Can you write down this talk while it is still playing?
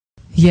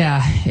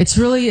Yeah, it's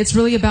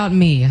really about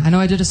me. I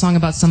know I did a song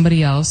about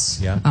somebody else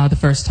the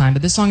first time,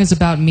 but this song is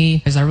about me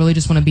because I really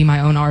just want to be my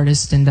own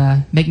artist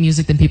and make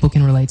music that people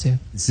can relate to.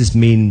 Does this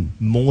mean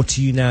more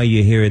to you now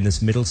you're here in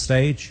this middle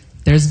stage?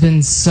 There's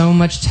been so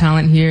much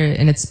talent here,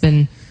 and it's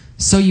been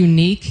so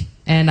unique,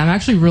 and I'm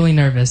actually really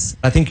nervous.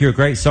 I think you're a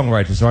great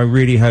songwriter, so I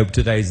really hope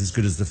today's as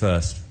good as the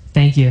first.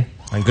 Thank you.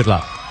 And good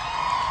luck.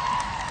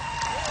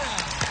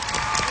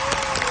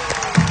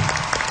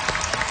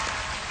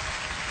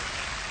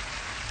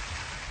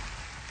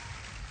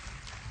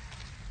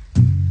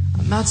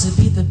 I'm out to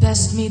be the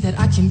best me that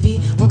I can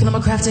be, working on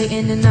my craft day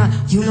in and out.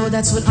 You know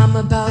that's what I'm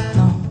about,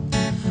 no.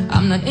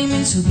 I'm not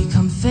aiming to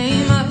become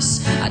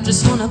famous, I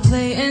just wanna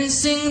play and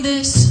sing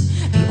this.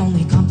 The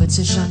only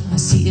competition I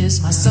see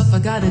is myself. I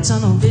got a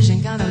tunnel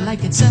vision, kinda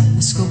like a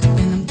telescope,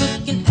 and I'm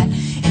looking at,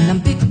 and I'm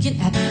picking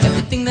at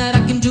everything that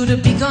I can do to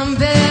become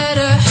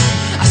better.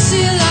 I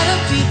see a lot of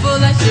people,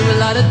 I hear a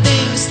lot of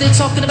things. They're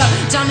talking about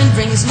diamond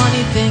rings,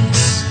 money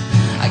things.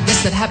 I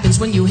guess that happens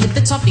when you hit the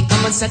top,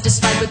 become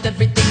unsatisfied with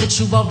everything that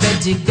you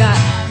already got.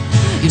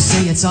 You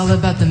say it's all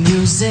about the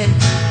music,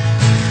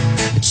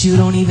 but you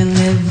don't even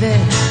live it.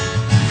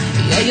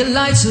 Yeah, you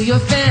lie to your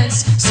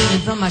fans,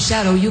 singing from my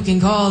shadow, you can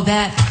call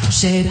that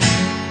shade.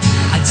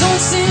 I don't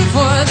sing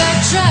for that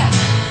track,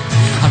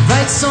 I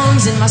write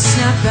songs in my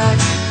snapback.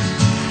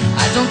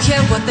 I don't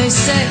care what they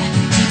say,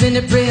 keeping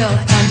it real,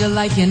 kinda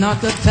like an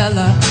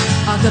acapella.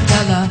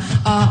 Acapella,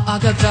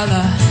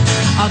 acapella,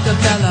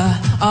 acapella,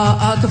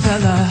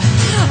 acapella,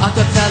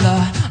 acapella,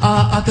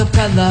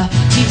 acapella,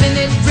 keeping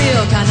it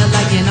real, kinda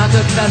like an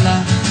acapella.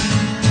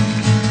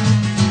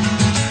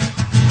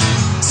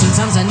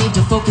 Sometimes I need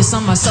to focus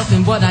on myself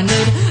and what I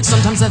need.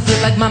 Sometimes I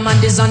feel like my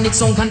mind is on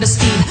its own kind of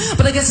speed,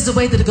 but I guess it's the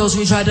way that it goes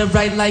when you try to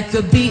write like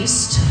a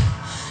beast.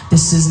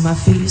 This is my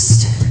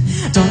feast.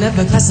 Don't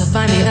ever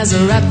classify me as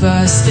a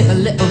rapper. Spit a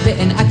little bit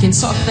and I can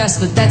talk fast,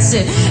 but that's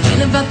it.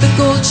 Ain't about the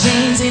gold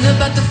chains, ain't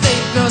about the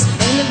fake girls,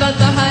 ain't about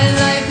the high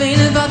life,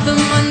 ain't about the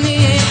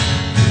money.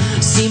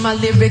 See, my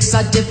lyrics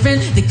are different,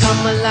 they come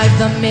alive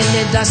the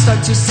minute I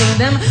start to sing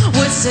them.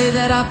 Would say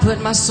that I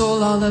put my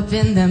soul all up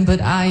in them,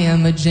 but I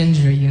am a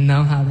ginger, you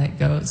know how that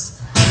goes.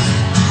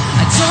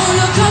 I don't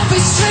look up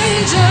with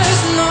strangers,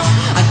 no.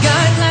 I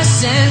got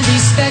class and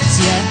respect,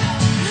 yeah.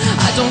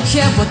 I don't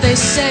care what they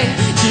say,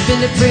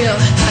 keeping it real,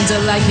 kinda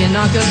like an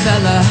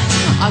acapella.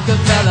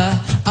 Acapella,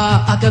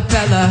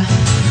 acapella,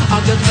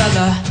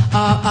 acapella,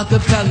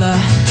 acapella,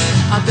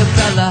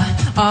 acapella,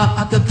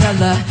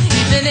 acapella,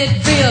 keeping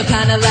it real,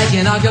 kinda like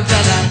an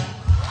acapella.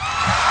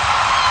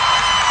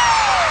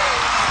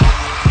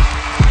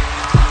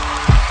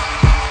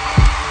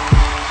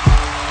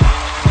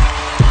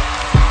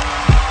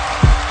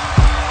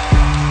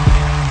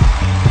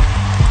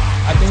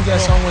 I think that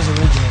song was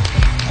original.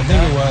 I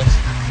think it was.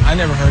 I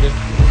never heard it.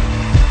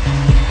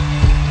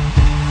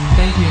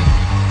 Thank you.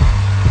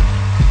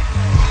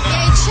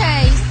 Hey,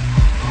 Chase.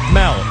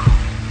 Mel.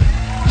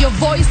 Your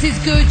voice is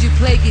good, you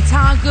play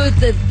guitar good,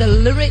 the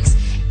lyrics,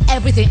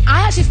 everything.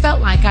 I actually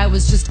felt like I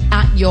was just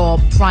at your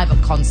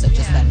private concert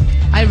just then.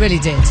 I really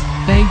did.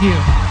 Thank you.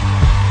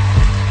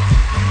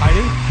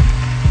 Heidi?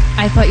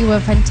 I thought you were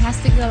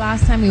fantastic the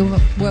last time. You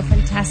were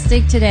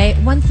fantastic today.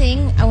 One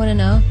thing I want to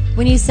know,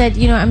 when you said,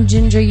 you know, I'm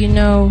ginger, you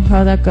know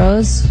how that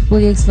goes.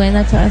 Will you explain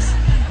that to us?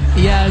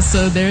 Yeah,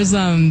 so there's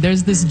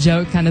this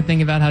joke kind of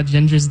thing about how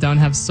gingers don't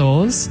have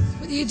souls.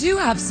 But you do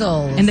have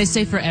souls. And they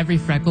say for every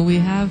freckle we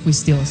have, we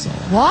steal a soul.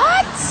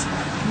 What?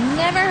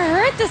 Never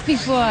heard this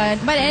before.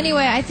 But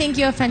anyway, I think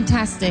you're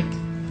fantastic.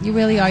 You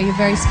really are. You're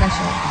very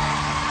special.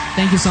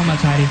 Thank you so much,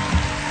 Heidi.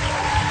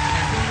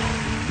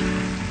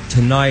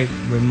 Tonight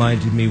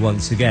reminded me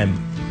once again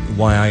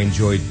why I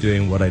enjoyed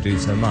doing what I do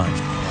so much.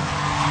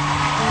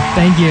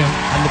 Thank you.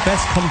 And the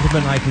best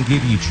compliment I can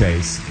give you,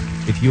 Chase,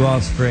 if you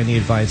ask for any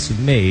advice of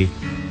me,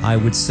 I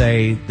would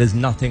say there's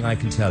nothing I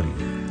can tell you.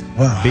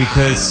 Wow.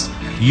 Because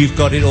you've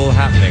got it all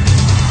happening.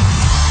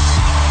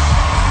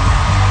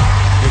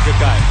 You're a good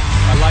guy.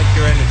 I like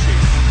your energy.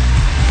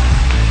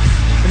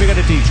 Let me get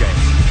a DJ.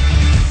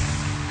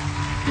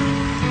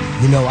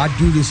 You know, I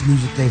do this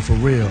music thing for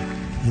real.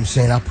 You know what I'm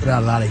saying? I put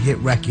out a lot of hit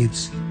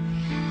records.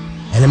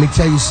 And let me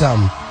tell you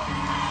something.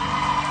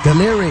 The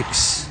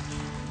lyrics,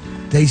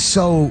 they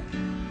so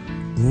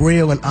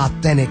real and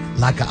authentic,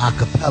 like an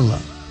acapella.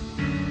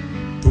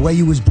 The way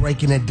you was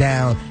breaking it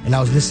down, and I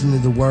was listening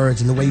to the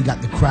words, and the way you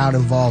got the crowd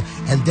involved,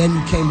 and then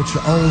you came with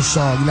your own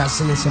song. You're not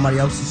singing somebody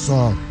else's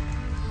song.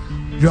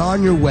 You're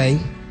on your way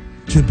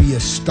to be a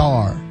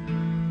star.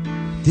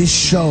 This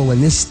show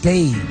and this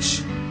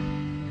stage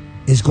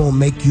is gonna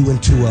make you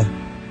into a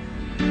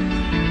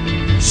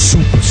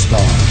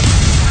superstar.